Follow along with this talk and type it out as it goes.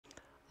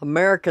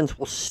Americans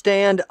will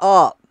stand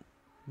up.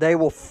 They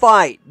will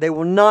fight. They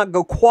will not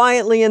go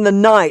quietly in the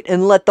night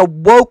and let the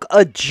woke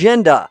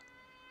agenda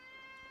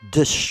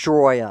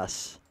destroy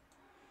us.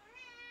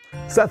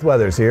 Seth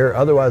Weathers here,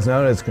 otherwise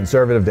known as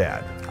Conservative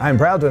Dad. I am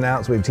proud to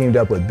announce we've teamed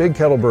up with Big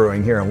Kettle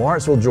Brewing here in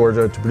Lawrenceville,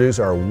 Georgia to produce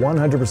our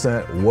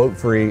 100%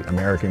 woke-free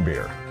American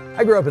beer.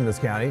 I grew up in this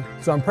county,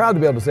 so I'm proud to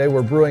be able to say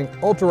we're brewing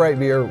ultra-right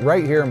beer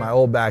right here in my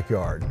old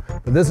backyard.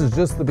 But this is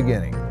just the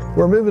beginning.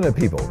 We're a movement of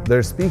people that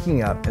are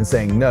speaking up and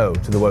saying no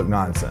to the woke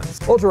nonsense.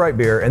 Ultra-right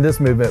beer and this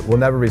movement will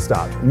never be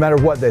stopped, no matter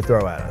what they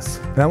throw at us.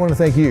 And I want to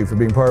thank you for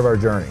being part of our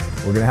journey.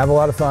 We're going to have a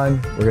lot of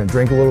fun, we're going to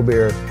drink a little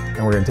beer,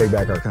 and we're going to take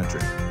back our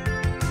country.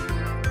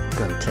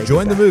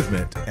 Join the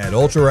movement at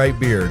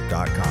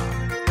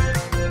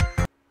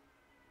ultrarightbeer.com.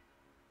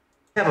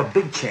 We have a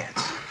big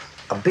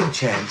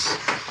chance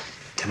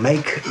to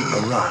make a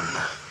run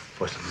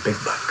for some big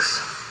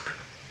bucks.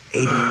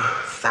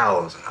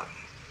 80,000 of them.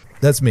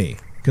 That's me,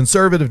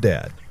 Conservative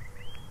Dad.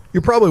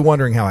 You're probably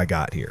wondering how I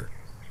got here.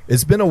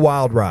 It's been a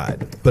wild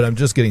ride, but I'm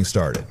just getting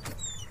started.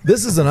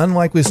 This is an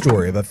unlikely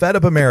story of a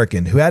fed-up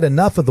American who had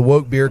enough of the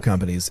woke beer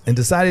companies and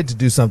decided to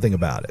do something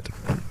about it.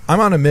 I'm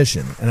on a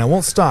mission, and I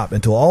won't stop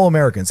until all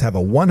Americans have a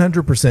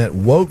 100%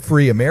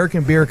 woke-free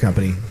American beer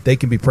company they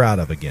can be proud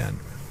of again.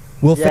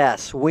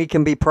 Yes, we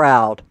can be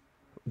proud.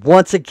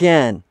 Once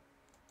again.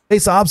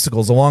 Face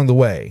obstacles along the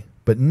way,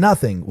 but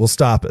nothing will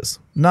stop us,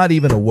 not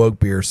even a woke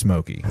beer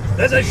smoky.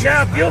 There's a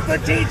sharp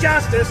Buford T.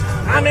 Justice.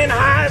 I'm in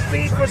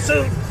high-speed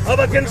pursuit of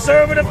a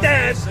conservative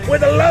dad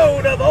with a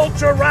load of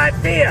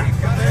ultra-right beer.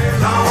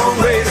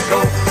 Long way to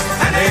go,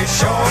 and a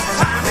short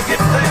time to get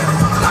there.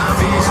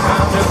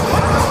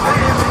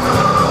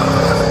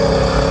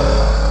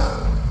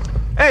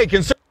 Hey,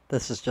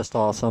 this is just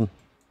awesome.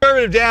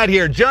 Conservative Dad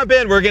here. Jump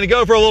in. We're going to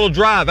go for a little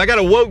drive. I got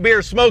a woke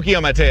beer smoky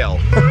on my tail.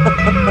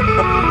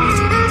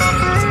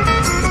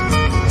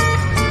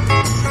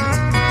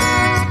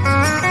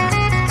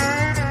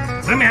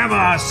 Let me have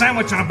a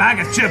sandwich and a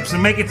bag of chips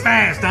and make it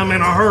fast. I'm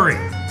in a hurry.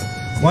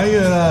 Why are you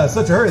in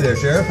such a hurry there,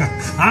 Sheriff?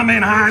 I'm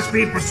in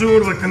high-speed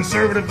pursuit of a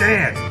conservative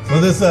dad.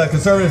 Well, this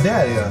Conservative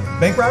Dad,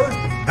 bank robber?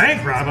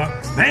 Bank robber?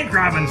 Bank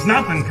robbing's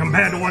nothing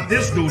compared to what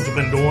this dude's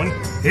been doing.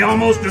 He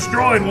almost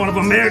destroyed one of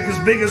America's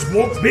biggest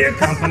woke beer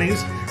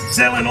companies,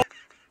 selling...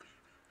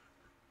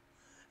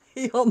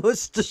 He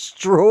almost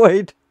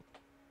destroyed.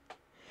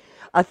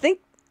 I think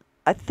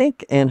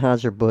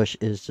Anheuser-Busch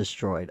is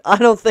destroyed. I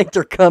don't think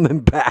they're coming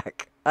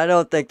back.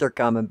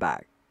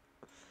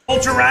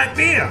 Ultra-right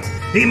beer.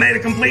 He made a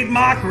complete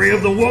mockery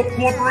of the woke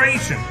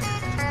corporation.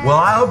 Well,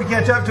 I hope you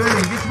catch up to him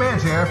and get your man,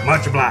 Sheriff.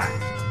 Much obliged.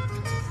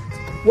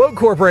 Woke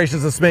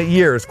corporations have spent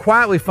years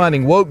quietly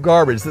funding woke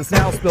garbage that's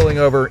now spilling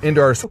over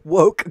into our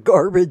woke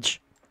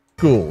garbage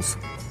schools.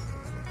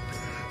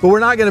 But we're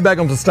not going to beg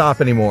them to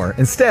stop anymore.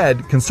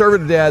 Instead,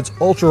 Conservative Dad's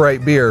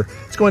ultra-right beer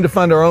is going to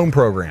fund our own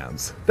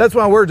programs. That's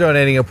why we're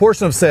donating a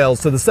portion of sales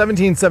to the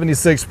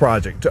 1776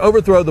 Project to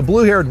overthrow the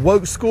blue-haired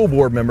woke school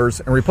board members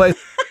and replace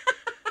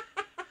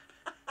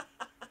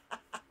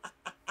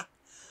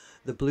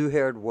the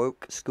blue-haired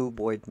woke school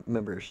board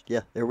members.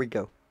 Yeah, there we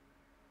go.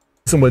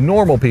 Some with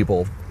normal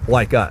people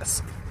like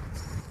us.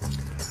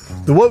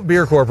 The woke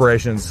beer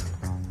corporations,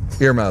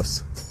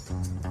 earmuffs,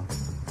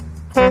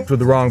 with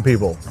the wrong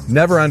people.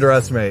 Never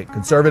underestimate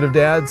conservative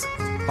dads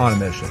on a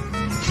mission.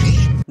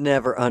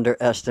 Never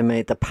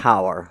underestimate the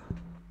power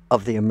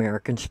of the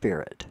American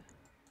spirit.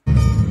 They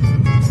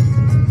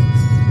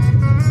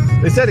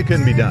said it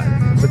couldn't be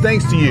done, but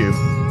thanks to you,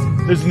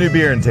 there's a new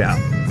beer in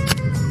town.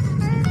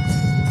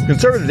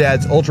 Conservative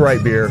Dad's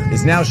Ultra-Right beer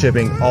is now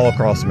shipping all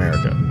across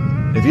America.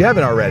 If you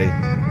haven't already,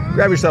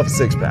 grab yourself a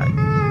six-pack.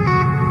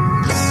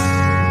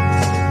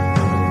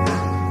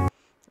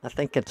 I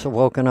think it's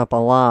woken up a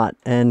lot,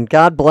 and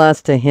God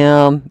bless to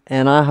him,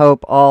 and I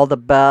hope all the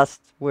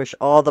best, wish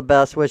all the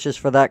best wishes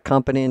for that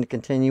company and to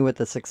continue with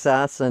the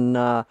success, and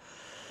if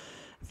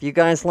you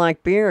guys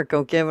like beer,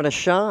 go give it a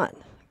shot.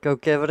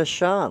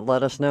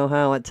 Let us know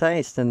how it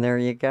tastes, and there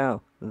you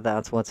go.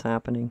 That's what's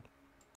happening.